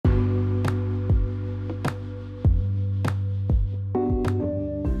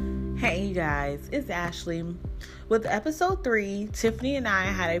guys, it's Ashley. With episode 3, Tiffany and I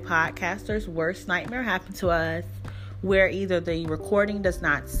had a podcaster's worst nightmare happen to us, where either the recording does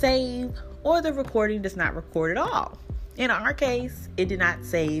not save or the recording does not record at all. In our case, it did not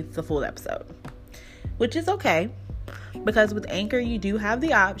save the full episode, which is okay, because with Anchor, you do have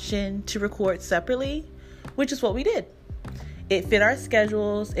the option to record separately, which is what we did. It fit our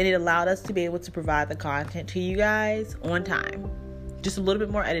schedules, and it allowed us to be able to provide the content to you guys on time. Just a little bit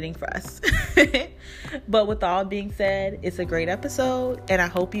more editing for us. But with all being said, it's a great episode, and I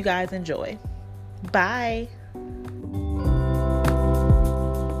hope you guys enjoy. Bye.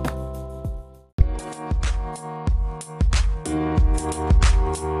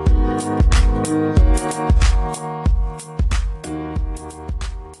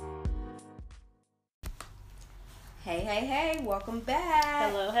 Hey, welcome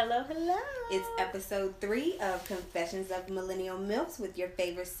back. Hello. It's episode 3 of Confessions of Millennial Milfs with your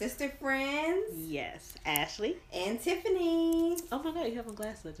favorite sister friends. Yes, Ashley. And Tiffany. Oh my God, you have on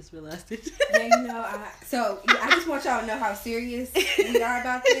glasses. I just realized it. Yeah, I just want y'all to know how serious we are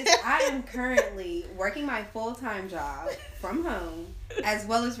about this. I am currently working my full-time job from home as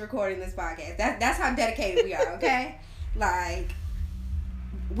well as recording this podcast. That's how dedicated we are, okay? Like,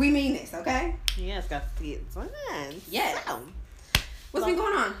 we mean this, okay? Yes, got to see it. Yes. So, What's been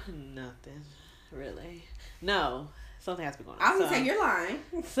going on? Nothing, really. No, something has been going on. I was going to say, you're lying.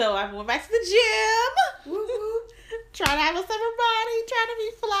 So I went back to the gym. Woo-hoo. Trying to have a summer body. Trying to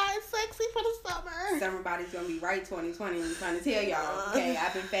be fly and sexy for the summer. Summer body's going to be right 2020. I'm trying to tell y'all. Okay,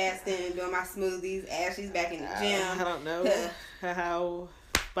 I've been fasting, doing my smoothies. Ashley's back in the gym. I don't know how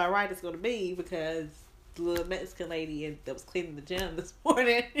by right it's going to be, because the little Mexican lady that was cleaning the gym this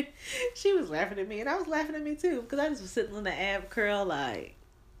morning, she was laughing at me, and I was laughing at me too, because I just was sitting on the ab curl, like,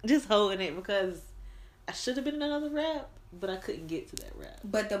 just holding it, because I should have been in another rep, but I couldn't get to that rep.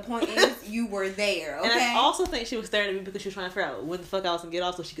 But the point is, you were there, okay? And I also think she was staring at me because she was trying to figure out when the fuck I was going to get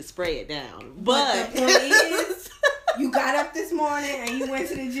off so she could spray it down. But the point is, you got up this morning and you went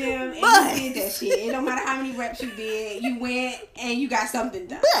to the gym and you did that shit. It don't matter how many reps you did. You went and you got something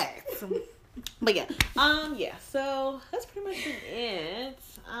done. But yeah, so that's pretty much been it.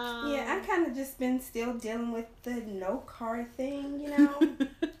 I kind of just been still dealing with the no car thing, you know.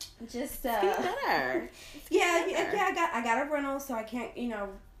 Just it's getting better. I got a rental, so I can't,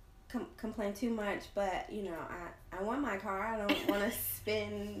 complain too much. But I want my car. I don't want to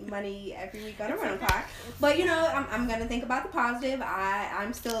spend money every week on a rental car. But I'm gonna think about the positive.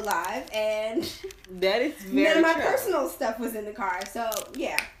 I'm still alive, and that is very none of my true. Personal stuff was in the car. So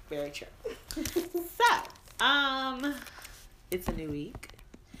yeah. Very true. So, it's a new week.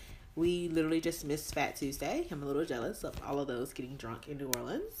 We literally just missed Fat Tuesday. I'm a little jealous of all of those getting drunk in New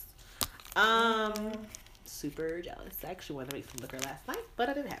Orleans. Super jealous. I actually wanted to make some liquor last night, but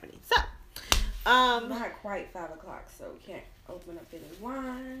I didn't have any. So, not quite 5 o'clock, so we can't open up any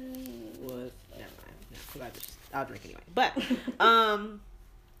wine. Never mind. No, because I'll drink anyway. But,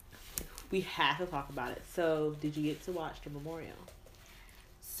 we have to talk about it. So, did you get to watch the memorial?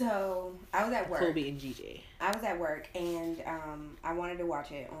 So, I was at work. Kobe and Gigi. I was at work, and I wanted to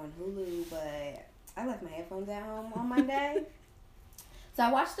watch it on Hulu, but I left my headphones at home on Monday. So,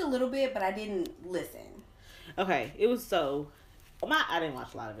 I watched a little bit, but I didn't listen. Okay, it was I didn't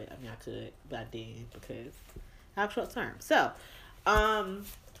watch a lot of it. I mean, I could, but I didn't because I have short term. So,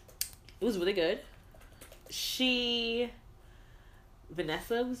 it was really good.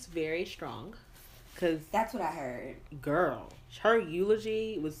 Vanessa was very strong. That's what I heard. Girl, her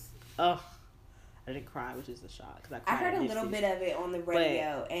eulogy was, I didn't cry, which is a shock. I heard a little bit of it on the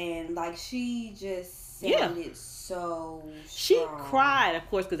radio, and she just sounded so strong. She cried, of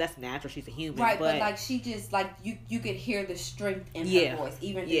course, because that's natural. She's a human. Right, but she just, you could hear the strength in her voice,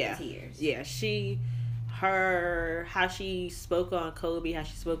 even through the tears. Yeah, how she spoke on Kobe, how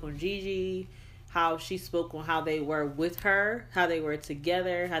she spoke on Gigi, how she spoke on how they were with her, how they were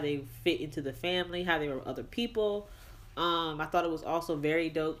together, how they fit into the family, how they were with other people. I thought it was also very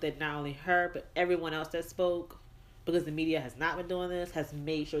dope that not only her, but everyone else that spoke, because the media has not been doing this, has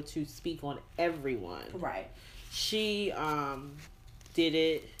made sure to speak on everyone. Right. She did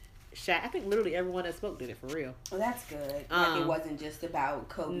it. I think literally everyone that spoke did it for real. Well, that's good. It wasn't just about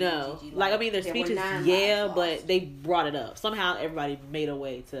Kobe no. and Gigi. Their speeches, but they brought it up. Somehow everybody made a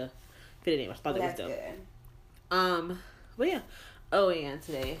way to fit it in. I thought that was dope. Good. But yeah. Oh, and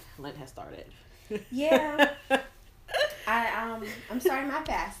today Lent has started. Yeah. I'm starting my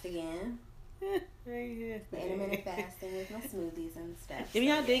fast again. The intermittent fasting with my smoothies and stuff. I mean,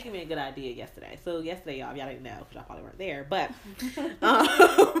 y'all did give me a good idea yesterday. So yesterday, y'all didn't know because y'all probably weren't there. But,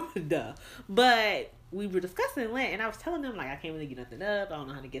 duh. But we were discussing Lent, and I was telling them, I can't really get nothing up. I don't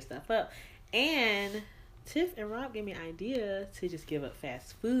know how to get stuff up. And Tiff and Rob gave me an idea to just give up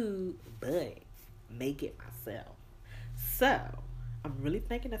fast food, but make it myself. So, I'm really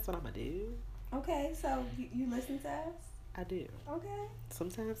thinking that's what I'm going to do. Okay, so you listen to us? I do. Okay.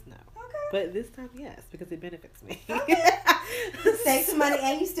 Sometimes no. Okay. But this time, yes, because it benefits me. Okay. Save some money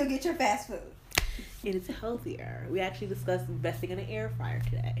and you still get your fast food. It is healthier. We actually discussed investing in an air fryer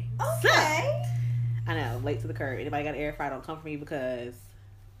today. Okay. So, I know, late to the curve. Anybody got an air fryer, don't come for me because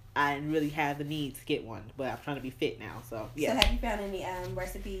I didn't really have the need to get one. But I'm trying to be fit now, so yeah. So have you found any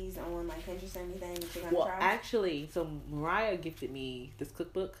recipes on like Pinterest or anything that you're gonna try? Well, actually, so Mariah gifted me this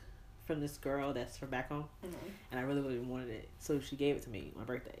cookbook from this girl that's from back home, and I really wanted it, so she gave it to me on my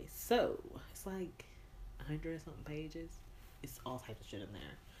birthday. So it's like 100 something pages. It's all types of shit in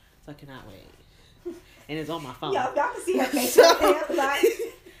there, so I cannot wait. And it's on my phone. Y'all can see her face. Like, she's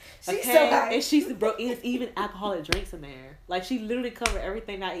okay, so high. and it's even alcoholic drinks in there. Like she literally covered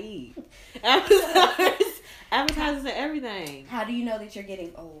everything I eat. Advertisers and everything. How do you know that you're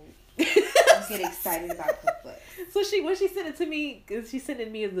getting old? You get excited about cookbooks. So when she sent it to me, she sent it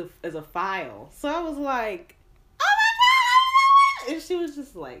to me as a file. So I was like, oh my God! And she was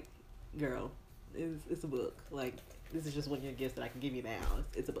just like, girl, it's a book. Like, this is just one of your gifts that I can give you now.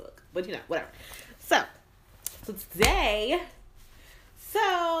 It's a book. But whatever. So today,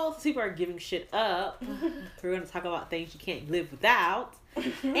 since people are giving shit up, we're going to talk about things you can't live without.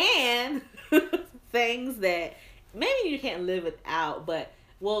 And things that maybe you can't live without, but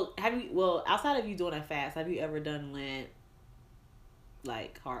outside of you doing a fast, have you ever done Lent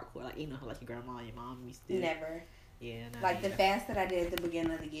like hardcore, like like your grandma and your mom used to do? Never. Yeah, no, like the fast that I did at the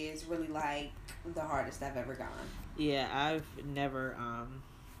beginning of the year is really like the hardest I've ever gone. Yeah, I've never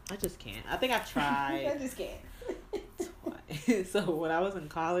I just can't. I think I've tried. I just can't. So when I was in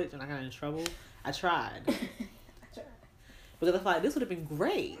college and I got in trouble, I tried. Because I thought like, this would have been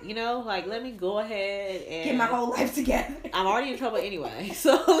great, like let me go ahead and get my whole life together. I'm already in trouble anyway,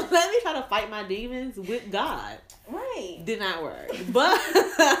 so let me try to fight my demons with God. Right. Did not work, but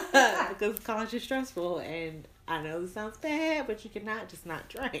because college is stressful, and I know this sounds bad, but you cannot just not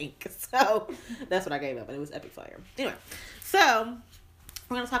drink. So that's what I gave up, and it was epic failure. Anyway, so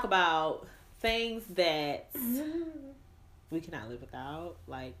we're gonna talk about things that we cannot live without,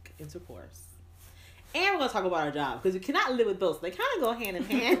 like intercourse. And we're going to talk about our job, because we cannot live with both. So they kind of go hand in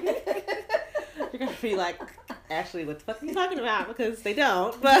hand. You're going to be like, Ashley, what the fuck are you talking about? Because they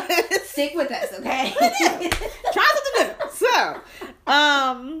don't. But stick with us, okay? Try something new. So,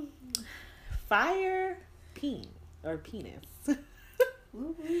 fire penis.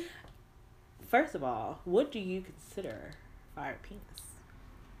 First of all, what do you consider fire penis?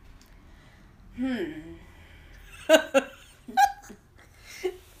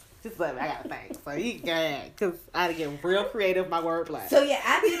 Just let me, I gotta think. So you can go ahead, because I had to get real creative with my wordplay. So yeah,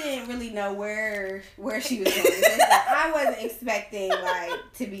 I didn't really know where she was going with this. I wasn't expecting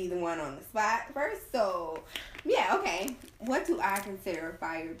to be the one on the spot first. So yeah, okay. What do I consider a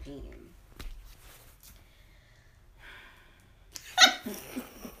fire penis?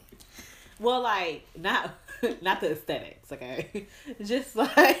 Well, not the aesthetics, okay? Just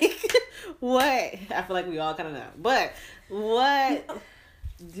what I feel like we all kind of know, but what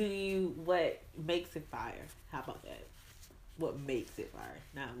makes it fire? How about that? What makes it fire,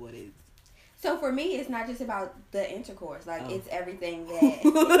 not what is. So for me, it's not just about the intercourse. It's everything that.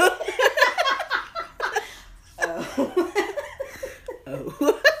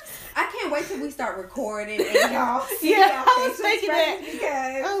 I can't wait till we start recording and y'all see I our was facial thinking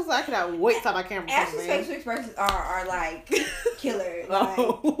that. Because I was like, I cannot wait till my camera comes Ashley's in. facial expressions are killer.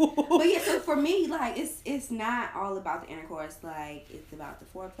 But yeah, so for me, it's not all about the intercourse. It's about the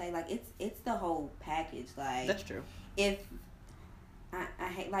foreplay. It's the whole package. That's true. If I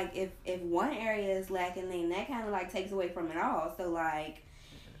hate if one area is lacking, then that kind of takes away from it all. So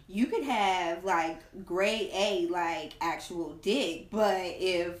you could have grade A actual dick, but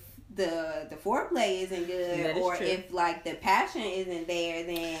if the foreplay isn't good, or true. if the passion isn't there,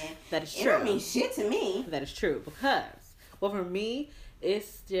 then that is it true. don't mean shit to me. That is true, because for me,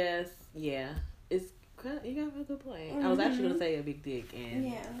 it's just it's you got a good point. Mm-hmm. I was actually gonna say a big dick,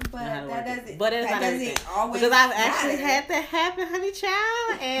 and but that doesn't. But it's that not everything. Always because I've matter. actually had that happen, honey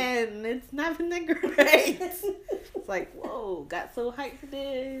child, and it's not been that great. It's like, whoa, got so hyped for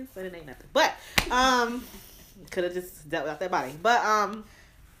this, and it ain't nothing. But could have just dealt without that body. But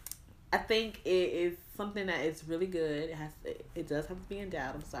I think it is something that is really good. It does have to be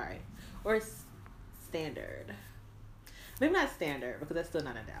endowed. I'm sorry, or it's standard. Maybe not standard, because that's still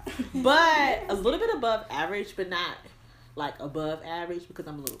not endowed. But a little bit above average, but not above average, because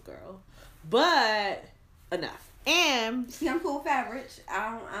I'm a little girl. But enough. And see, I'm cool with average.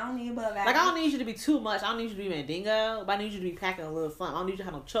 I don't need above average. Like, I don't need you to be too much. I don't need you to be Mandingo, but I need you to be packing a little something. I don't need you to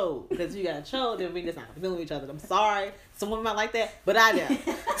have no chode, because if you got a chode, then we just not feeling each other. I'm sorry, some women might like that, but I don't.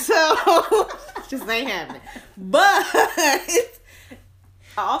 So just ain't happening. But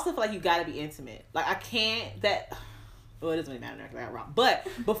I also feel like you gotta be intimate. Like, I can't that. Well, it doesn't really matter. I got wrong. But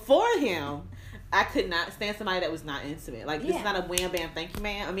before him, I could not stand somebody that was not intimate. Like, this is not a wham bam thank you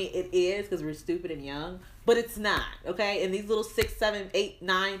man. I mean, it is, because we're stupid and young, but it's not, okay? And these little 6, 7, 8,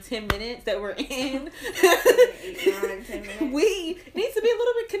 9, 10 minutes that we're in, 8, 9, 10 minutes. We need to be a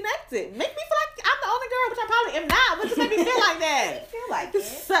little bit connected. Make me feel like I'm the only girl, which I probably am not, but just make me feel like that. Feel like it.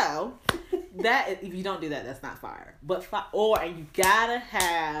 So that, if you don't do that, that's not fire. But and you gotta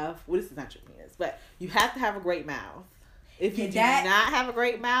have, well, this is not your penis, but you have to have a great mouth. If you do not have a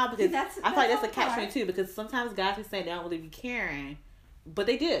great mouth, because I feel like that's a catch-22, because sometimes guys can say they don't really be caring, but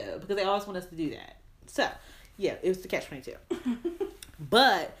they do, because they always want us to do that. So, yeah, it was the catch-22.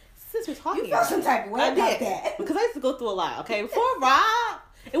 But since we're talking about some type of way about that, because I used to go through a lot. Okay, before Rob,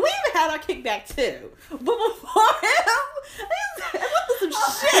 and we even had our kickback too, but before him, I went through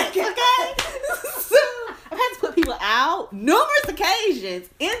some shit. Okay, so I've had to put people out numerous occasions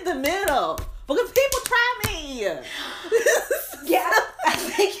in the middle. Because people try me. Yeah, I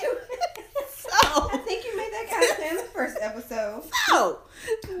think you made that kind of thing in the first episode. So,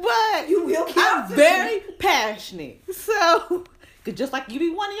 but you will. I'm very passionate. So, cause just like you be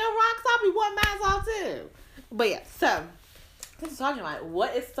one of your rocks, I'll be one mine's off too. But yeah, so this is talking about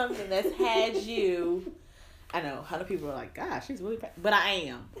what is something that's had you. I know, 100 people are like, gosh, she's really petty. But I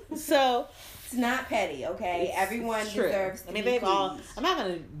am. So it's not petty, okay? Everyone deserves to be pleased. I'm not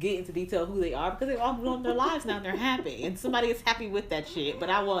going to get into detail who they are, because they've all lived their lives now and they're happy. And somebody is happy with that shit, but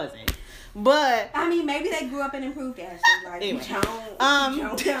I wasn't. But I mean, maybe they grew up and improved that shit. Like, anyway.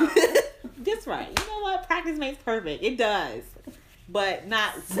 That's right. You know what? Practice makes perfect. It does. But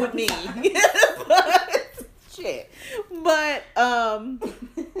not with me. But shit. But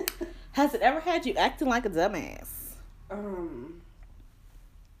has it ever had you acting like a dumbass?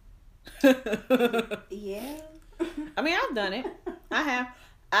 Yeah. I mean, I've done it.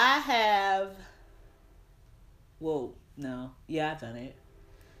 I have. Whoa, no. Yeah, I've done it.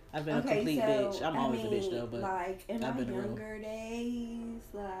 I've been a complete bitch. I'm always a bitch though, but like in my younger days,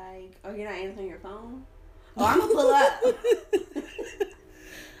 like, oh, you're not answering your phone? Oh, I'm gonna pull up.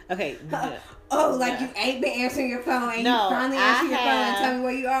 Okay. Like you ain't been answering your phone, and you finally answer your phone and tell me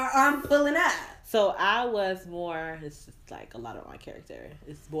where you are. I'm pulling up. So I was more, it's just like a lot of my character.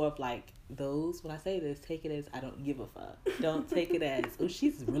 It's more of like those, when I say this, take it as I don't give a fuck. Don't take it as, oh,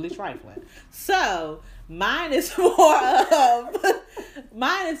 she's really trifling. So mine is more of,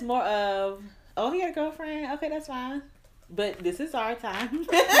 oh, he got a girlfriend? Okay, that's fine. But this is our time.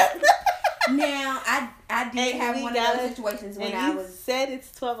 Now, I did have one of those situations when I was... said it's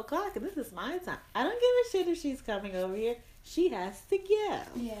 12 o'clock and this is my time. I don't give a shit if she's coming over here. She has to go.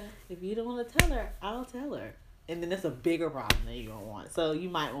 Yeah. If you don't want to tell her, I'll tell her. And then that's a bigger problem that you're going to want. So you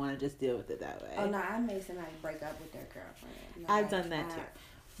might want to just deal with it that way. Oh, no, I made somebody break up with their girlfriend. I've done that too.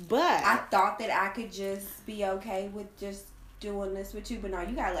 But... I thought that I could just be okay with just doing this with you, but no,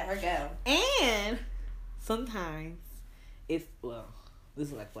 you got to let her go. And sometimes it's... Well... This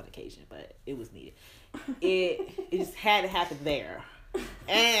is like one occasion, but it was needed. It just had to happen there.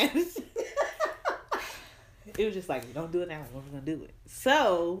 And it was just like, don't do it now. When we're going to do it.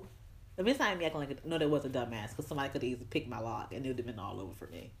 So, I mean, it's not me acting like, no, there was a dumbass. Because somebody could have easily picked my lock and it would have been all over for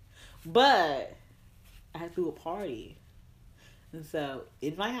me. But I had to do a party. And so,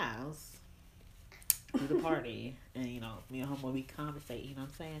 in my house, do the party. And, you know, me and homeboy, we conversate, you know what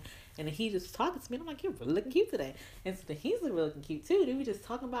I'm saying? And then he just talking to me, and I'm like, you're really looking cute today. And so then he's really looking cute too. Then we just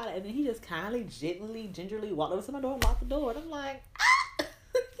talking about it, and then he just kindly, gingerly walked over to my door and locked the door. And I'm like, ah!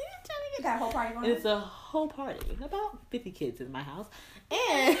 You got a whole party going on? It's a whole party. About 50 kids in my house.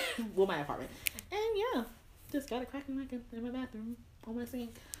 And, well, my apartment. And yeah, just got it cracking like in my bathroom on my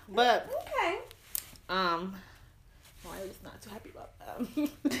sink. But, okay. I was not too happy about that.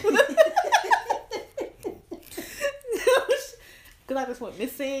 Because I just went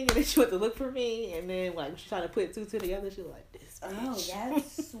missing, and then she went to look for me, and then like she tried to put two together, she was like, this bitch. Oh,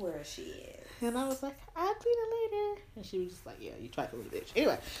 that's where she is. And I was like, I'll clean it later. And she was just like, yeah, you tried to little bitch.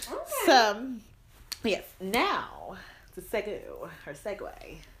 Anyway, okay. So, yes, now, to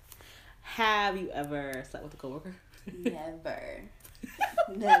segue. Have you ever slept with a coworker? Never.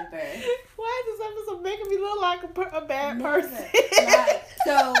 Why is this episode making me look like a bad person? Like,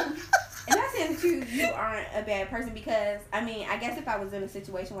 so... And not saying that you aren't a bad person, because, I mean, I guess if I was in a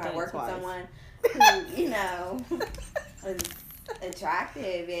situation where I worked with someone who, you know, was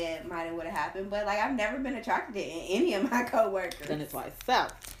attractive, it might have would have happened. But like, I've never been attracted to any of my coworkers. Done it twice. So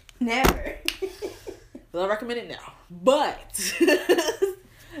never. Well, I recommend it now. But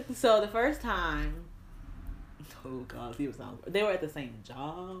so the first time, oh god, they were at the same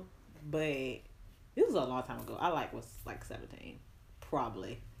job, but this was a long time ago. I was like 17,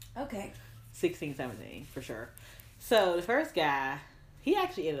 probably. Okay. 16, 17 for sure. So the first guy, he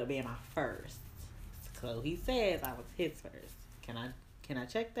actually ended up being my first. So he says I was his first. Can I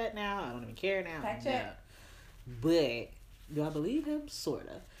check that now? I don't even care now. Fact check. But do I believe him?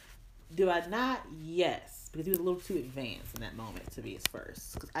 Sorta. Do I not? Yes. Because he was a little too advanced in that moment to be his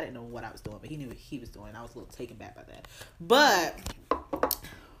first. Because I didn't know what I was doing, but he knew what he was doing. I was a little taken back by that.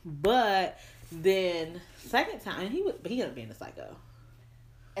 But then second time, he ended up being a psycho.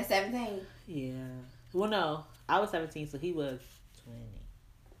 At 17? Yeah. Well, no. I was 17, so he was 20,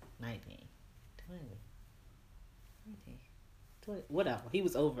 19, 20, whatever. He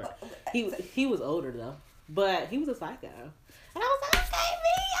was over. He was older though, but he was a psycho. And I was like, okay, me,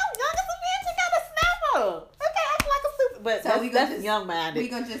 I'm young as a bitch. You gotta snap him. Okay, act like a stupid. But so that's young minded. We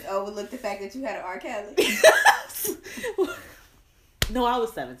gonna just overlook the fact that you had an R. Kelly. No, I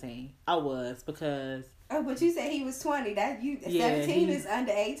was 17. I was because. Oh, but you said he was 20. 17 is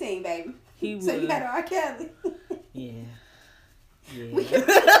under 18, baby. So you had an R. Kelly. Yeah. We can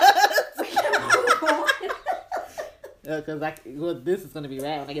move on. Because this is gonna be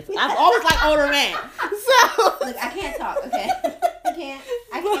bad when I get to. I've always like older men. So look, I can't talk. Okay,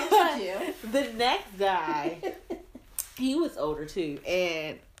 I can't touch you. The next guy, he was older too,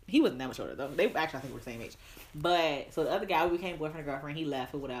 and he wasn't that much older though. They actually, I think, were the same age. But so the other guy, we became boyfriend and girlfriend. He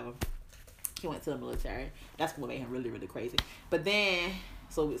left or whatever. He went to the military. That's what made him really, really crazy. But then,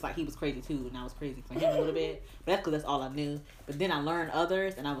 so it's like he was crazy too, and I was crazy for him a little bit. But that's because that's all I knew. But then I learned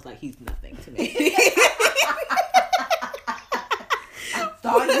others, and I was like, he's nothing to me.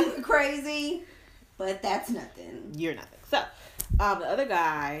 Thought you were crazy, but that's nothing. You're nothing. So, the other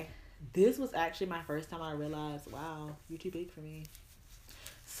guy, this was actually my first time I realized, wow, you're too big for me.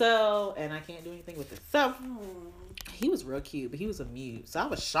 So, and I can't do anything with it. So, he was real cute, but he was a mute. So I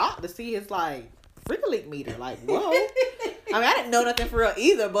was shocked to see his freak link meter. Like, whoa. I mean, I didn't know nothing for real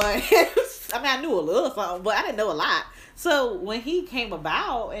either, but I knew a little something, but I didn't know a lot. So when he came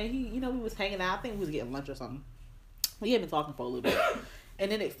about and we was hanging out, I think we was getting lunch or something. We had been talking for a little bit.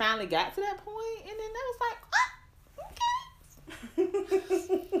 And then it finally got to that point, and then I was like,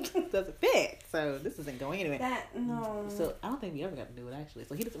 okay. Doesn't fit. So this isn't going anywhere. No. So I don't think we ever got to do it, actually.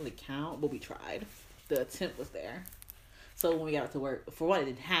 So he doesn't really count, but we tried. The attempt was there. So when we got to work, for one, it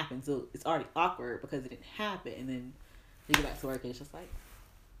didn't happen. So it's already awkward because it didn't happen. And then we get back to work, and it's just like,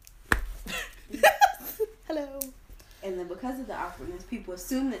 hello. And then because of the awkwardness, people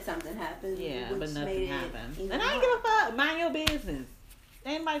assume that something happened. Yeah, but nothing happened. And I ain't give a fuck. Mind your business.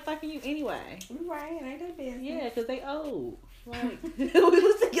 Ain't nobody fucking you anyway. Right, it ain't their business. Yeah, because they old. Like, we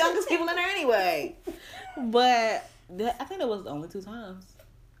was the youngest people in there anyway. But I think that was the only 2 times.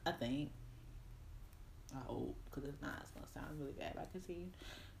 I think. I hope, because if not, it's going to sound really bad if I continue.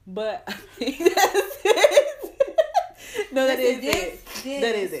 But I think that's it. No, that is it.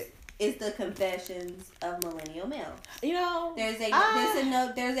 That is it. It's the confessions of millennial males. There's a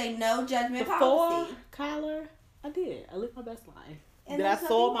no judgment policy. Before Kyler, I did. I lived my best life. And did I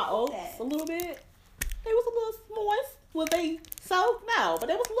soil my oats a little bit? They was a little moist. Was they soaked? No, but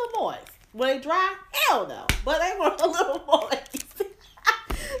they was a little moist. Were they dry? Hell no. But they were a little moist.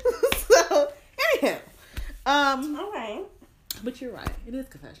 So, anyhow. Okay. But you're right. It is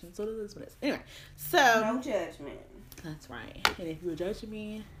confession. So it is what it is. Anyway. So. No judgment. That's right. And if you're judging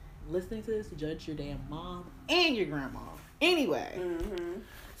me, listening to this, judge your damn mom and your grandma. Anyway. Mm-hmm.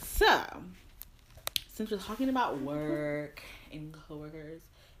 So, since we're talking about work and coworkers,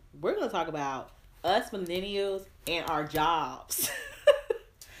 we're going to talk about us millennials and our jobs.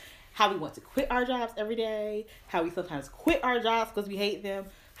 How we want to quit our jobs every day. How we sometimes quit our jobs because we hate them.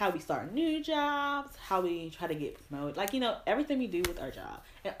 How we start new jobs. How we try to get promoted. Everything we do with our job.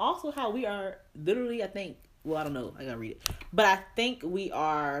 And also how we are literally, I think, well, I don't know. I got to read it. But I think we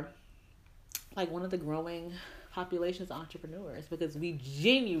are one of the growing populations of entrepreneurs because we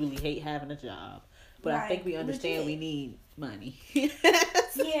genuinely hate having a job. But right. I think we understand we need money. Yeah.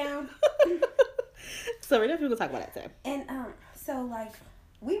 So we're definitely going to talk about that today. And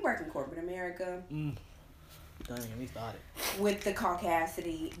we work in corporate America. Don't even get me started. With the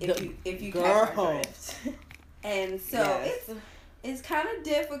caucasity, if you catch our drift. And so yes. It's kind of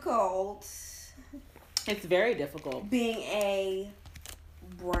difficult. It's very difficult. Being a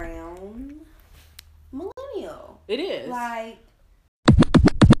brown millennial. It is.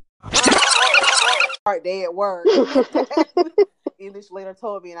 Hard day at work. English later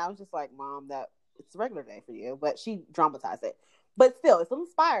told me, and I was just like, Mom, that it's a regular day for you. But she dramatized it. But still, it still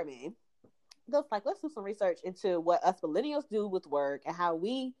inspired me. So it's like, let's do some research into what us millennials do with work and how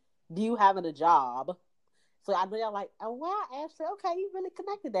we view having a job. So I know y'all like, oh wow, Ashley, okay, you really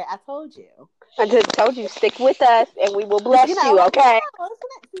connected that. I told you. I just told you, stick with us and we will bless you, okay?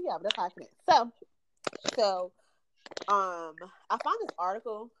 Yeah, but that's how I connect. So I found this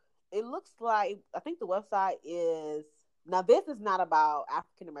article. It looks like, I think the website is, now this is not about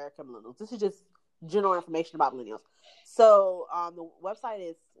African American millennials. This is just general information about millennials. So the website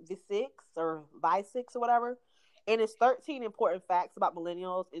is V6 or Vi6 or whatever, and it's 13 important facts about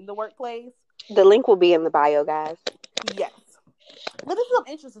millennials in the workplace. The link will be in the bio, guys. Yes, but this is some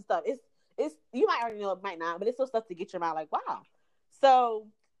interesting stuff. It's you might already know, it might not, but it's still stuff to get your mind like, wow. So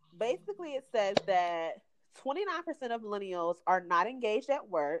basically, it says that 29% of millennials are not engaged at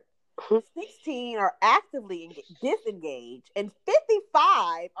work. 16 are actively disengaged, and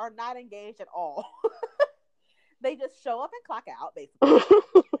 55 are not engaged at all. They just show up and clock out, basically.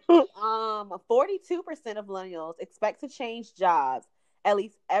 42% of millennials expect to change jobs at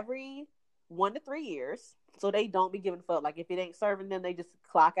least every 1 to 3 years. So they don't be giving a fuck. Like, if it ain't serving them, they just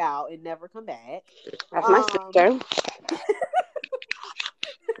clock out and never come back. That's my sister.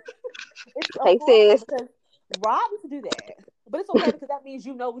 It's hey, sis. Rob used to do that. But it's okay because that means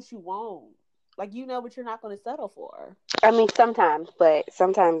you know what you want. Like, you know what you're not going to settle for. I mean, sometimes, but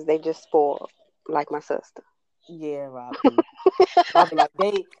sometimes they just spoil, like my sister. Yeah, Rob. I'll be like,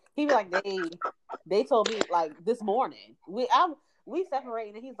 he be like, they told me, like, this morning. We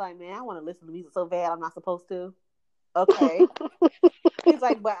separated, and he's like, man, I want to listen to music so bad I'm not supposed to. Okay. He's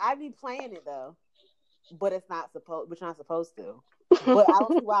like, but I be playing it, though. But you're not supposed to. But I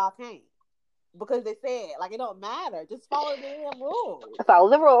don't see why I can't. Because they said, like, it don't matter. Just follow the damn rules. Follow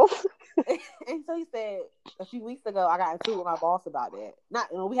the rules. And so he said, a few weeks ago, I got into it with my boss about that.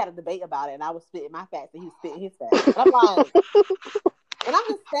 We had a debate about it, and I was spitting my facts, and he was spitting his facts. And I'm like, and I'm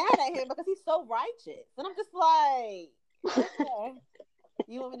just sad at him because he's so righteous. And I'm just like, okay.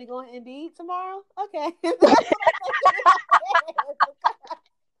 You want me to go on Indeed tomorrow? Okay. Gonna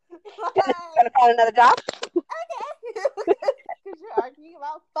find another job? Okay. Because you're arguing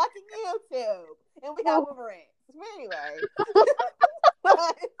about fucking YouTube. And we have Wolverine. Anyway. but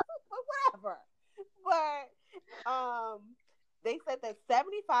whatever. But they said that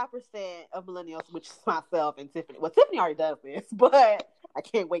 75% of millennials, which is myself and Tiffany. Well, Tiffany already does this, but I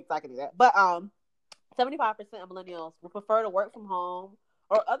can't wait till I can do that. But 75% of millennials would prefer to work from home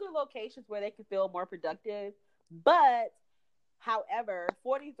or other locations where they can feel more productive. But however,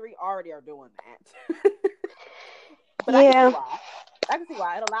 43 already are doing that. But yeah. I can see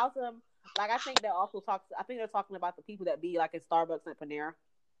why. It allows them, like, I think they're talking about the people that be like in Starbucks and Panera.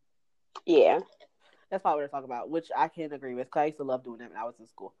 Yeah. That's probably what they're talking about, which I can agree with because I used to love doing that when I was in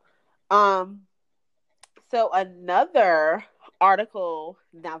school. So another article,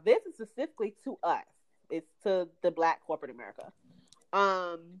 now this is specifically to us. It's to the Black corporate America.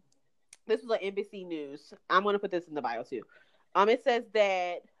 This was on NBC News. I'm going to put this in the bio too. It says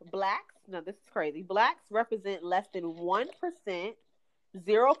that Blacks, now this is crazy, Blacks represent less than 1%,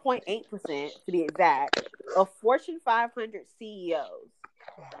 0.8% to be exact, of Fortune 500 CEOs.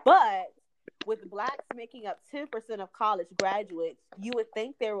 But with Blacks making up 10% of college graduates, you would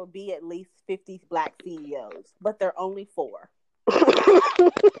think there would be at least 50 Black CEOs, but there are only 4. Whoever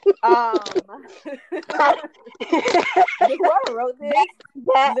wrote this,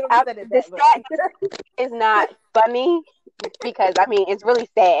 that is not funny because I mean it's really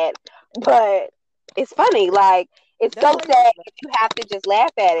sad, but it's funny. Like, it's so sad that you have to just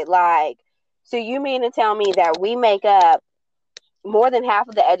laugh at it. Like, so you mean to tell me that we make up more than half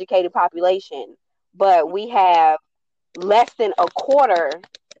of the educated population, but we have less than a quarter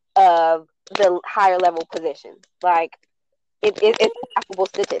of the higher level positions? Like, it's a laughable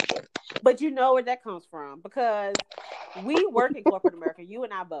statistic. But you know where that comes from because we work in corporate America, you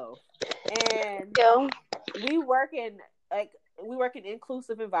and I both, and we work in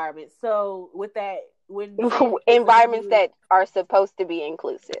inclusive environments. So with that, when environments that are supposed to be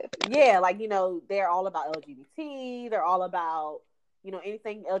inclusive, yeah, like, you know, they're all about LGBT. They're all about, you know,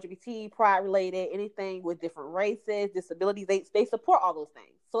 anything LGBT, pride related, anything with different races, disabilities. They support all those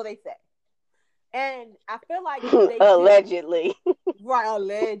things. So they say. And I feel like allegedly. Right,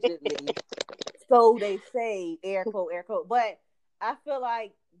 allegedly. So they say, air quote. But I feel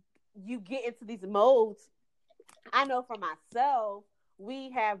like you get into these modes. I know for myself,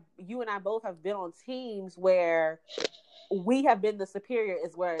 you and I both have been on teams where we have been the superior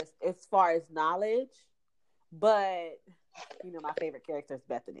as far as knowledge. But, you know, my favorite character is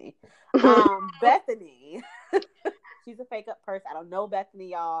Bethany. Bethany She's a fake up person. I don't know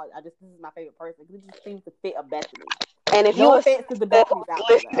Bethany, y'all. This is my favorite person because it just seems to fit a Bethany. And if No you offense to the Bethany's out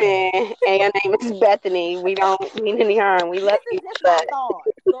there, listen, and your name is Bethany, we don't mean any harm. We love you. This is just my thought.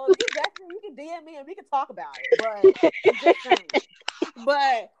 So if you Bethany, you can DM me and we can talk about it. But I'm just saying.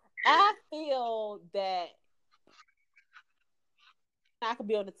 But I feel that I could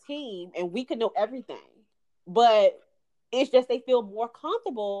be on the team and we could know everything. But it's just they feel more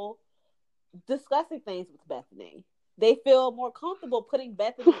comfortable discussing things with Bethany. They feel more comfortable putting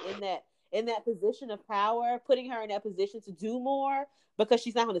Bethany in that position of power, putting her in that position to do more because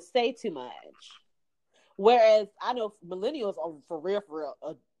she's not going to say too much. Whereas I know millennials are for real,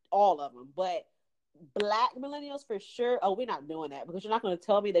 all of them, but Black millennials for sure. Oh, we're not doing that because you're not going to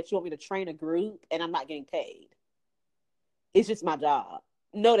tell me that you want me to train a group and I'm not getting paid. It's just my job.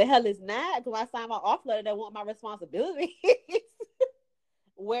 No, the hell is not, because I signed my offer letter that want my responsibilities.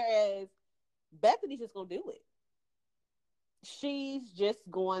 Whereas Bethany's just going to do it. She's just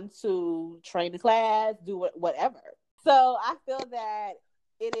going to train the class, do whatever. So I feel that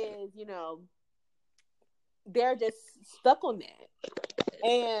it is, they're just stuck on that.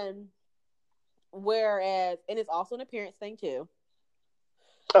 And whereas, and it's also an appearance thing too.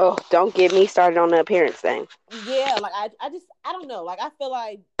 Oh, don't get me started on the appearance thing. Yeah, like I don't know. Like I feel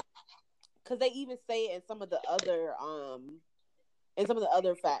like, because they even say it in some of the other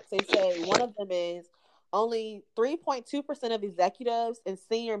facts. They say one of them is only 3.2% of executives and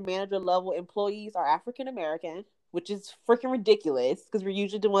senior manager level employees are African American, which is freaking ridiculous because we're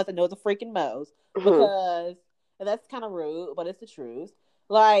usually the ones that know the freaking most. Because, and that's kind of rude, but it's the truth.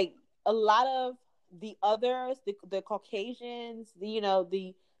 Like a lot of the others, the Caucasians,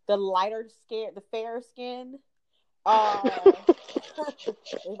 the lighter skin, the fairer skin, are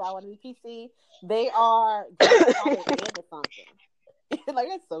if I want to be PC, they are grandfathered into something. Like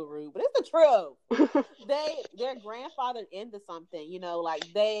that's so rude, but it's the truth. They're grandfathered into something,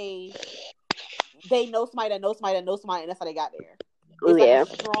 like they know somebody that knows somebody that knows somebody, and that's how they got there. It's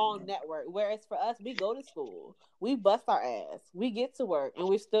like a strong network. Whereas for us, we go to school, we bust our ass, we get to work, and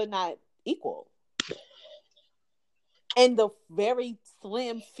we're still not equal. And the very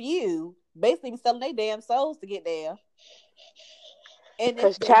slim few basically selling their damn souls to get there. And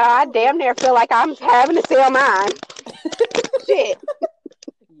because child, I damn near feel like I'm having to sell mine. Shit.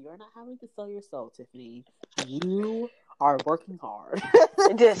 You're not having to sell your soul, Tiffany. You are working hard.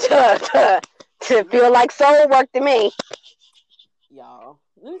 Just to feel like soul work to me. Y'all,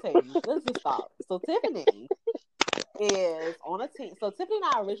 let me tell you. Let's just stop. So Tiffany is on a team. So Tiffany and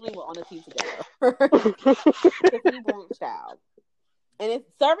I originally were on a team together. Tiffany branched out. And it's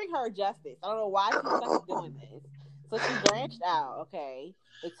serving her justice. I don't know why she's stuck doing this. So she branched out, okay?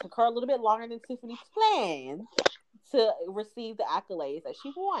 It took her a little bit longer than Tiffany planned to receive the accolades that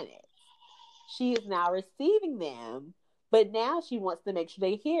she wanted. She is now receiving them, but now she wants to make sure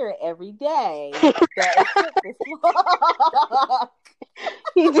they hear it every day.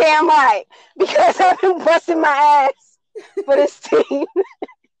 You damn right. Because I've been busting my ass for this team.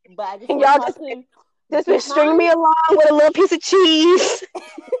 But I just and y'all just been stringing me along with a little piece of cheese.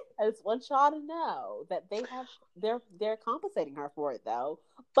 I just want y'all to know that they're compensating her for it though.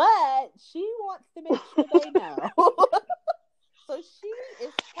 But she wants to make sure they know. So she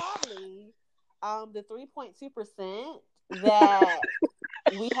is probably the 3.2% that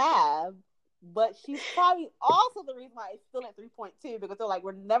we have, but she's probably also the reason why it's still at 3.2 because they're like,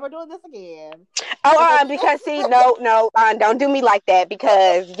 we're never doing this again. Because see, no, don't do me like that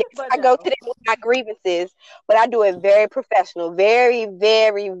because yes, I go to them with my grievances, but I do it very professional, very,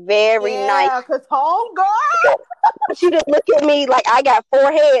 very, very nice. Yeah, because homegirl. You just look at me like I got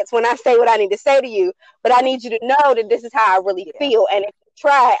 4 heads when I say what I need to say to you, but I need you to know that this is how I really feel, and if you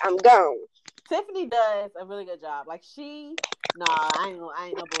try, I'm gone. Tiffany does a really good job. Like I ain't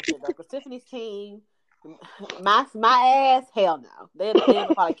no bullshit though. Because Tiffany's team, my ass, hell no. They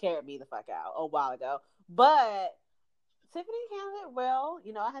probably carried me the fuck out a while ago. But Tiffany handled it well.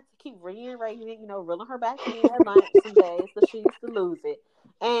 I had to keep reiterating it. Reeling her back in at lunch some days because she used to lose it,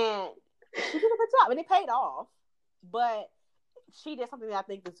 and she did a good job, and it paid off. But she did something that I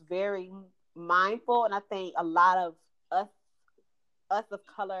think was very mindful, and I think a lot of us of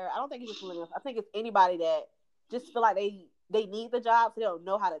color, I don't think it's just millennials. I think it's anybody that just feel like they need the job, so they don't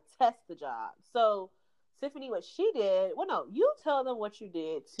know how to test the job. So Tiffany, what she did, well, no, you tell them what you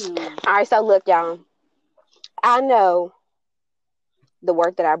did to. All right, so look, y'all. I know the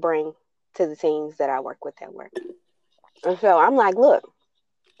work that I bring to the teams that I work with at work. And so I'm like, look,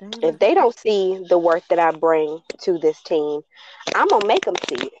 if they don't see the work that I bring to this team, I'm going to make them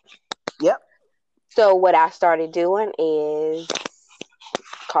see it. Yep. So what I started doing is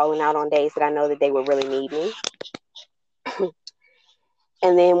calling out on days that I know that they would really need me.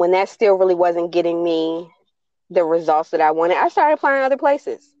 And then when that still really wasn't getting me the results that I wanted, I started applying other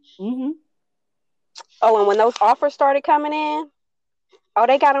places. Mm-hmm. Oh, and when those offers started coming in, oh,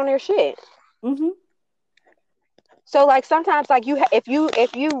 they got on their shit. Mm-hmm. So like sometimes like if you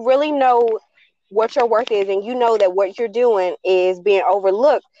really know what your worth is and you know that what you're doing is being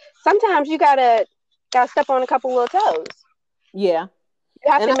overlooked, sometimes you gotta step on a couple little toes. Yeah.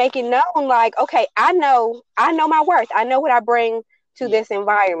 You have to make it known, like, okay, I know my worth. I know what I bring to this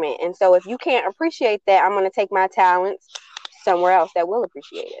environment. And so if you can't appreciate that, I'm going to take my talents somewhere else that will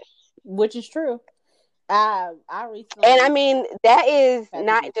appreciate it. Which is true. I recently... And I mean, that is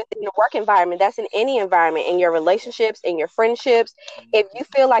not just in the work environment. That's in any environment, in your relationships, in your friendships. If you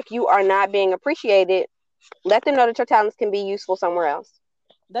feel like you are not being appreciated, let them know that your talents can be useful somewhere else.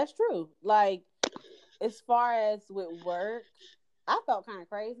 That's true. Like, as far as with work, I felt kind of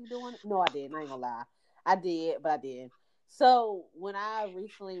crazy doing it. No, I didn't. I ain't gonna lie. I did, but I did. So when I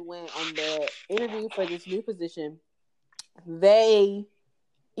recently went on the interview for this new position, they,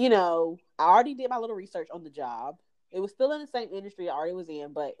 you know, I already did my little research on the job. It was still in the same industry I already was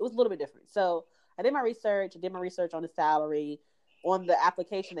in, but it was a little bit different. So I did my research. I did my research on the salary. On the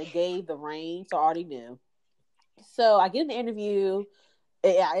application, they gave the range, so I already knew. So I get in the interview.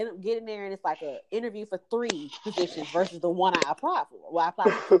 I end up getting there, and it's like an interview for 3 positions versus the one I applied for. Well, I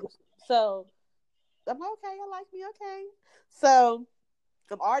applied for 2. So I'm like, okay, I like me, okay. So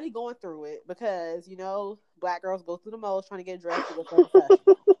I'm already going through it because, you know, Black girls go through the most trying to get dressed to look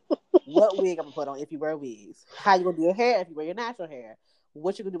professional. What wig I'm gonna put on if you wear wigs? How you gonna do your hair if you wear your natural hair?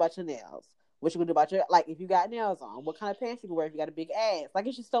 What you gonna do about your nails? What you gonna do about your, like, if you got nails on? What kind of pants you can wear if you got a big ass? Like,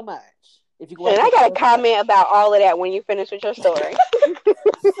 it's just so much. If you go, and I got a comment about all of that when you finish with your story.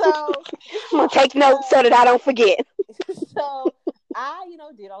 So I'm gonna take notes so that I don't forget. So I, you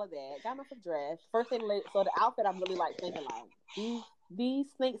know, did all of that. Got myself dressed. First thing, so the outfit, I'm really like thinking like these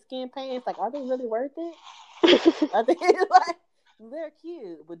snakeskin pants, like, are they really worth it? Are they like, they're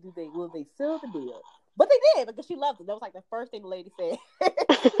cute, but will they seal the deal? But they did, because she loved it. That was like the first thing the lady said.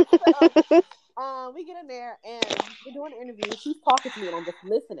 So, we get in there and we're doing an interview. She's talking to me and I'm just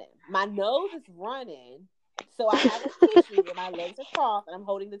listening. My nose is running, so I have a tissue and my legs are crossed and I'm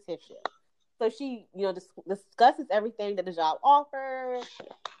holding the tissue. So she, you know, discusses everything that the job offers,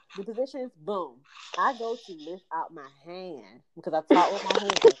 the positions. Boom. I go to lift out my hand because I talk with my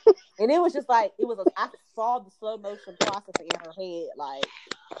hand, and it was just like I saw the slow motion processing in her head. Like,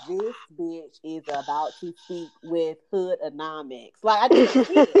 this bitch is about to speak with Hoodonomics. Like, I just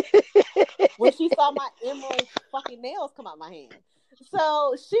see it when she saw my emerald fucking nails come out my hand.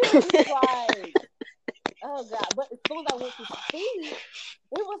 So she was just like, oh God. But as soon as I went to speak,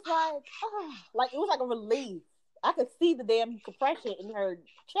 it was like it was like a relief. I could see the damn compression in her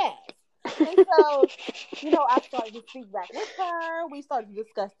chest. And so, you know, I started to speak back with her. We started to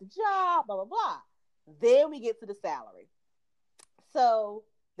discuss the job, blah, blah, blah. Then we get to the salary. So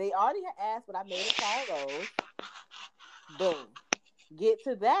they already had asked what I made a trial rose. Boom. Get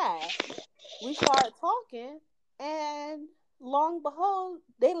to that. We started talking, and long and behold,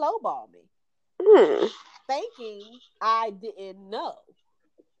 they lowballed me. Thinking I didn't know.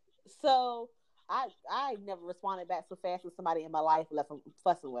 So I never responded back so fast with somebody in my life unless I'm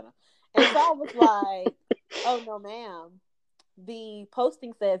fussing with them. And so I was like, oh no, ma'am. The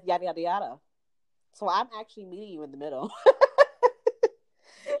posting says yada yada yada. So I'm actually meeting you in the middle.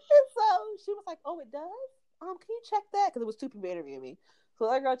 And so she was like, oh, it does? Can you check that? Because it was 2 people interviewing me. So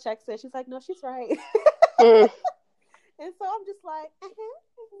the other girl checks it. She's like, no, she's right. And so I'm just like,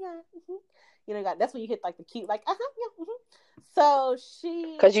 yeah. You know, that's when you hit like the cute, like, yeah. So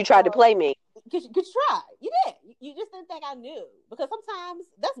she, because you tried to play me. Because you tried, you did. You just didn't think I knew, because sometimes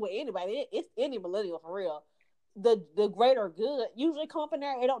that's what anybody. It's any millennial for real. The greater good usually come up in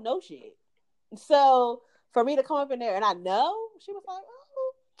there and don't know shit. So for me to come up in there and I know, she was like,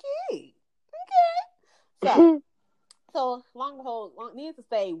 oh, okay. So long and behold, needless to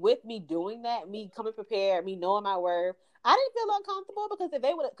say, with me doing that, me coming prepared, me knowing my worth, I didn't feel uncomfortable, because if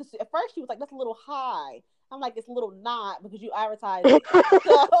they would, because at first she was like, that's a little high. I'm like, it's a little not, because you advertise it.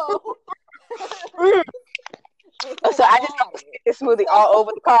 So I just don't get this smoothie all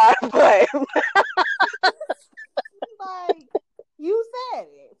over the car, but like, you said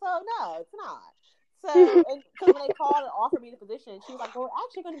it, so no, it's not. So, because when they called and offered me the position, she was like, "Well, we're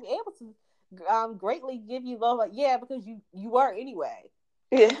actually going to be able to greatly give you love." Like, yeah, because you were anyway.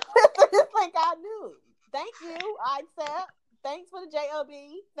 Yeah. It's like, I knew. Thank you. I accept. Thanks for the job.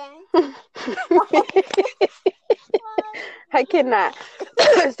 Thanks. I cannot.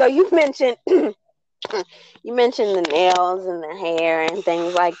 So you mentioned the nails and the hair and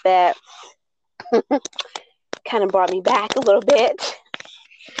things like that. Kind of brought me back a little bit.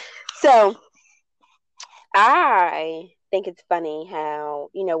 So I think it's funny how,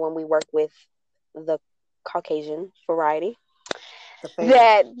 when we work with the Caucasian variety,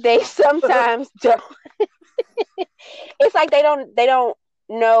 that they sometimes don't. It's like they don't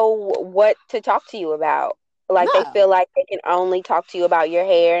know what to talk to you about. Like they feel like they can only talk to you about your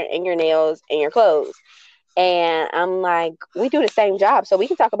hair and your nails and your clothes. And I'm like, we do the same job, so we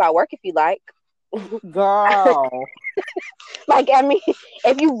can talk about work if you like. Girl. Like, I mean,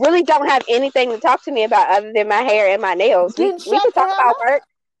 if you really don't have anything to talk to me about other than my hair and my nails, we can talk about work.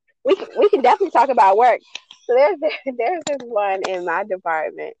 We can definitely talk about work. So there's this one in my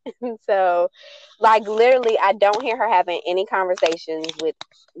department. So, like, literally, I don't hear her having any conversations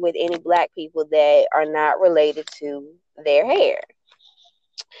with any Black people that are not related to their hair.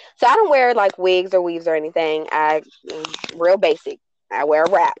 So I don't wear like wigs or weaves or anything. Real basic. I wear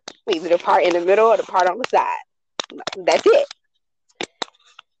a wrap, either the part in the middle or the part on the side. That's it.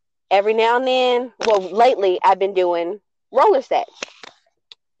 Every now and then, well, lately I've been doing roller sets.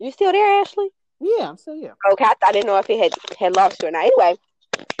 You still there, Ashley? Yeah, I'm still here. Okay, I didn't know if it had lost you or not. Anyway,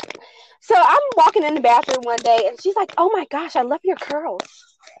 so I'm walking in the bathroom one day, and she's like, "Oh my gosh, I love your curls."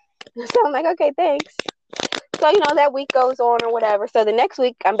 So I'm like, "Okay, thanks." So that week goes on or whatever. So the next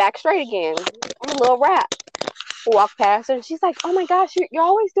week I'm back straight again. I'm a little wrap. Walk past her, and she's like, "Oh my gosh, you're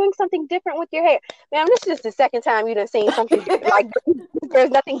always doing something different with your hair, ma'am. This is just the second time you done seen something like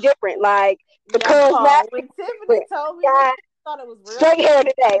there's nothing different. Like the curls last. When Tiffany told me, I thought it was real straight hair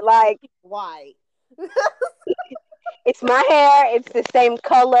today. Like white. It's my hair. It's the same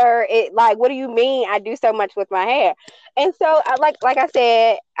color. It like, what do you mean? I do so much with my hair, and so I like I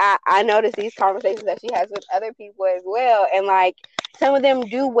said, I notice these conversations that she has with other people as well, and like. Some of them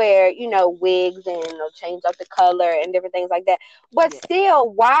do wear, wigs and they'll change up the color and different things like that. But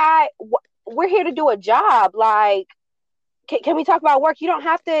still, why? We're here to do a job. Like, can we talk about work? You don't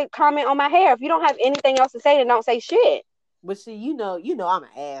have to comment on my hair. If you don't have anything else to say, then don't say shit. But see, I'm an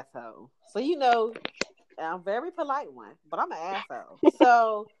asshole. So I'm a very polite one, but I'm an asshole.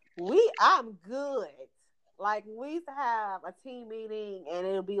 So I'm good. Like we used to have a team meeting, and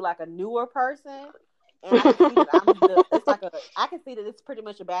it'll be like a newer person. And I can see that I can see that it's pretty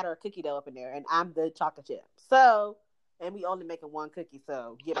much a batter of cookie dough up in there, and I'm the chocolate chip. So, and we only making one cookie,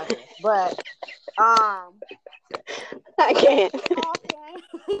 so get my guess. But, I can't.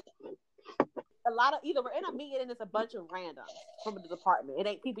 A lot of either we're in a meeting and it's a bunch of randoms from the department. It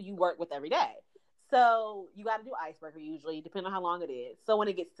ain't people you work with every day. So you got to do icebreaker usually, depending on how long it is. So when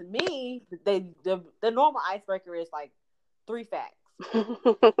it gets to me, the normal icebreaker is like 3 facts.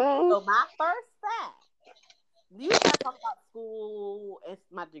 So my first fact. Usually I talk about school and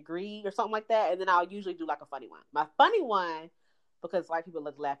my degree or something like that, and then I'll usually do like a funny one. My funny one, because white people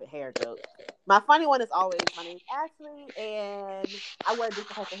laugh at hair jokes. My funny one is always, my name's Ashley, and I wear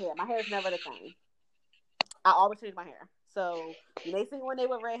different types of hair. My hair is never the same. I always change my hair. So you may see me one day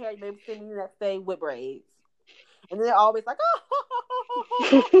with red hair, you may see me the next day with braids. And then they're always like,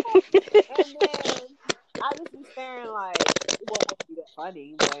 oh. And then I just be staring like, it won't be that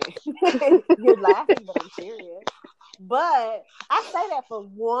funny, but you're laughing, but I'm serious. But I say that for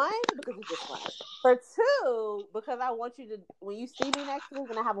one, because it's just funny. For two, because I want you to, when you see me next week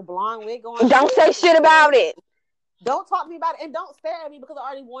and I have a blonde wig going, don't say shit about it. Don't talk to me about it, and don't stare at me because I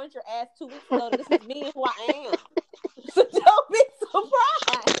already warned your ass 2 weeks ago that this is me and who I am. So don't be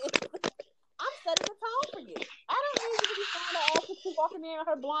surprised. I'm setting the tone for you. I don't need you to be staring at ass when she's walking in with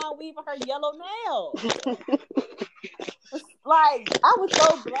her blonde weave and her yellow nails. Like, I was so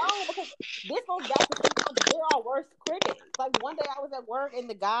blown because this goes back to sometimes we're our worst critics. Like, one day I was at work and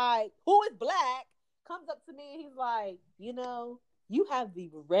the guy, who is Black, comes up to me and he's like, you have the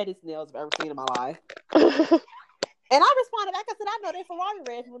reddest nails I've ever seen in my life. And I responded back, I said, I know they're Ferrari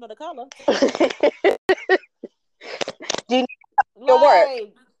red if you know the color. Do you need your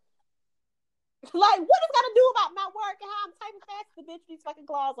work? Like, what does got to do about my work and how I'm typing fast to bitch these fucking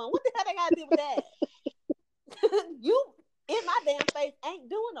claws on? What the hell they got to do with that? You, in my damn face, ain't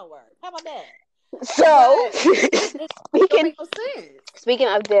doing no work. How about that? So, speaking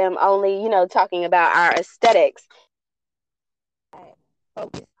of them only, talking about our aesthetics.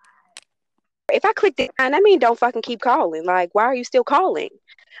 If I click it, I mean, don't fucking keep calling. Like, why are you still calling?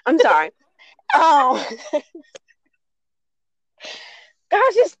 I'm sorry.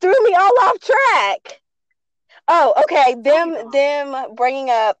 Gosh, just threw me all off track. Oh, okay. Them bringing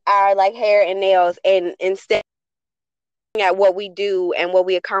up our like hair and nails, and instead at what we do and what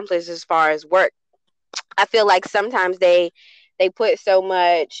we accomplish as far as work. I feel like sometimes they put so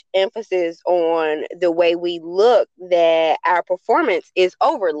much emphasis on the way we look that our performance is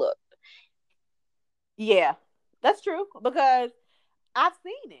overlooked. Yeah, that's true, because I've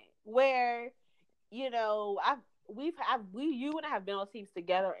seen it. where you and I have been on teams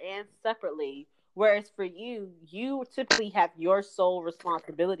together and separately. Whereas for you, you typically have your sole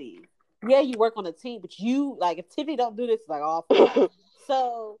responsibility. Yeah, you work on a team, but you like if Tiffany don't do this, it's like all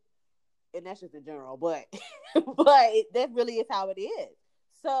so, and that's just in general, but that really is how it is.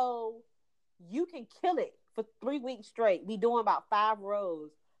 So you can kill it for 3 weeks straight. We doing about 5 rows.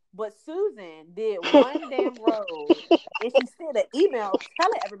 But Susan did one damn row, and she sent an email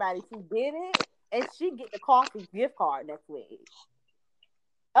telling everybody she did it, and she get the coffee gift card next week.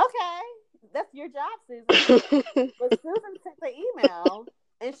 Okay, that's your job, Susan. But Susan sent the email,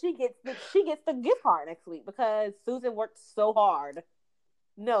 and she gets the gift card next week because Susan worked so hard.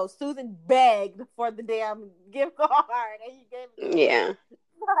 No, Susan begged for the damn gift card, and you gave it to Yeah.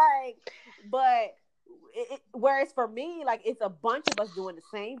 But whereas for me, like it's a bunch of us doing the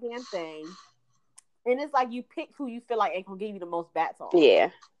same damn thing, and it's like you pick who you feel like ain't gonna give you the most bats on.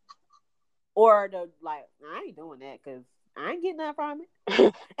 Yeah. Or I ain't doing that because I ain't getting nothing from it, and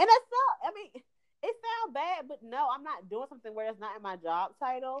that's not. I mean, it sounds bad, but no, I'm not doing something where it's not in my job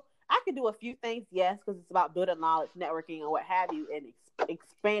title. I can do a few things, yes, because it's about building knowledge, networking, and what have you, and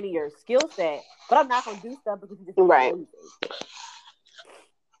expanding your skill set. But I'm not gonna do stuff because you just right.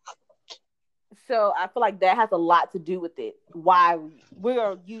 So I feel like that has a lot to do with it. Why we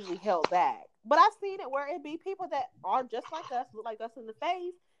are usually held back. But I've seen it where it be people that are just like us, look like us in the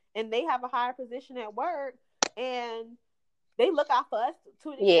face, and they have a higher position at work, and they look out for us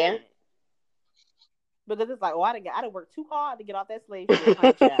to an extent. Yeah. Because it's like, I didn't work too hard to get off that slave ship,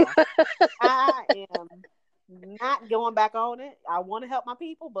 honey child. I am not going back on it. I want to help my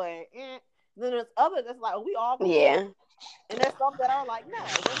people, but then there's others that's like, we all going. Yeah. And there's some that are like, no,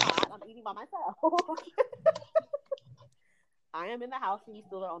 we're not. I'm eating by myself. I am in the house and you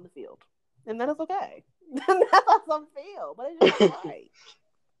still are on the field. And that is okay. That's how some feel. But it's just not right.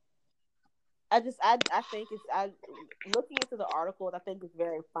 I think looking into the articles, I think it's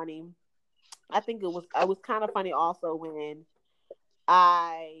very funny. I think it was kind of funny also when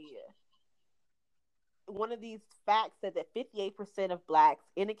one of these facts said that 58% of blacks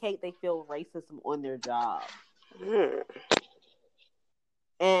indicate they feel racism on their job.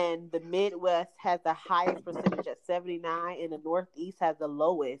 And the Midwest has the highest percentage at 79, and the Northeast has the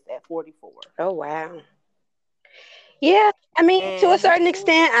lowest at 44. Oh wow! Yeah, I mean, to a certain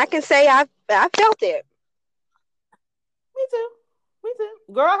extent, I can say I felt it. Me too.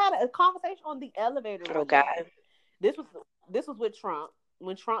 Girl, I had a conversation on the elevator. Oh God! This was with Trump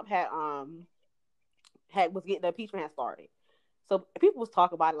when Trump was getting the impeachment had started. So people was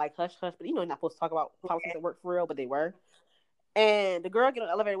talking about it like hush hush, but you're not supposed to talk about politics at work for real, but they were. And the girl get on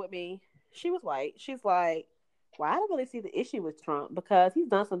the elevator with me. She was white. She's like, well, I don't really see the issue with Trump because he's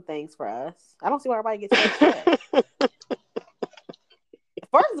done some things for us. I don't see why everybody gets so upset.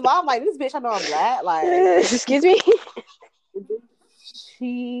 First of all, I'm like, this bitch, I know I'm black. Like, excuse me?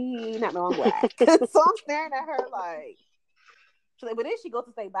 She not know I'm black. So I'm staring at her like, she's like, but then she goes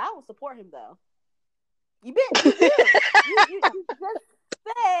to say, but I will support him though. You bitch, you did. You just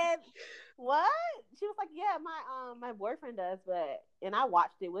said what? She was like, yeah, my boyfriend does, and I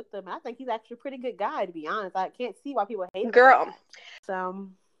watched it with them, and I think he's actually a pretty good guy, to be honest. I can't see why people hate him. Girl.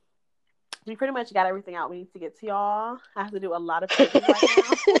 So we pretty much got everything out we need to get to y'all. I have to do a lot of editing right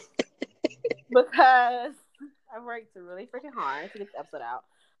now because I've worked really freaking hard to get the episode out.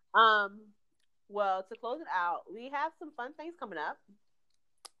 Well, to close it out, we have some fun things coming up.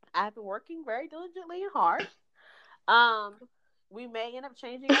 I've been working very diligently and hard. We may end up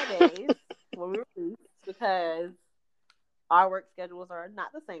changing our days when we release because our work schedules are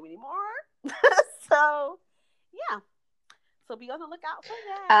not the same anymore. So, yeah. So be on the lookout for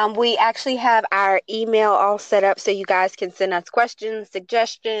that. We actually have our email all set up so you guys can send us questions,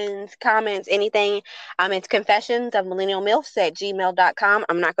 suggestions, comments, anything. It's confessions@millennialmilfs@gmail.com.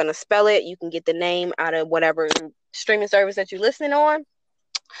 I'm not going to spell it. You can get the name out of whatever streaming service that you're listening on.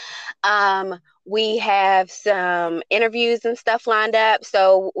 We have some interviews and stuff lined up.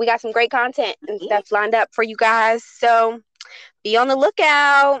 So we got some great content and stuff lined up for you guys. So be on the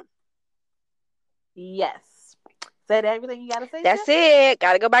lookout. Yes. Said everything you got to say? That's it.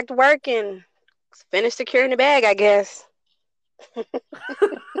 Got to go back to work and finish securing the bag, I guess.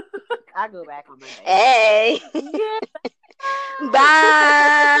 I'll go back on Monday. Hey. Yeah.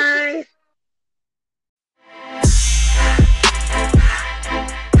 Bye.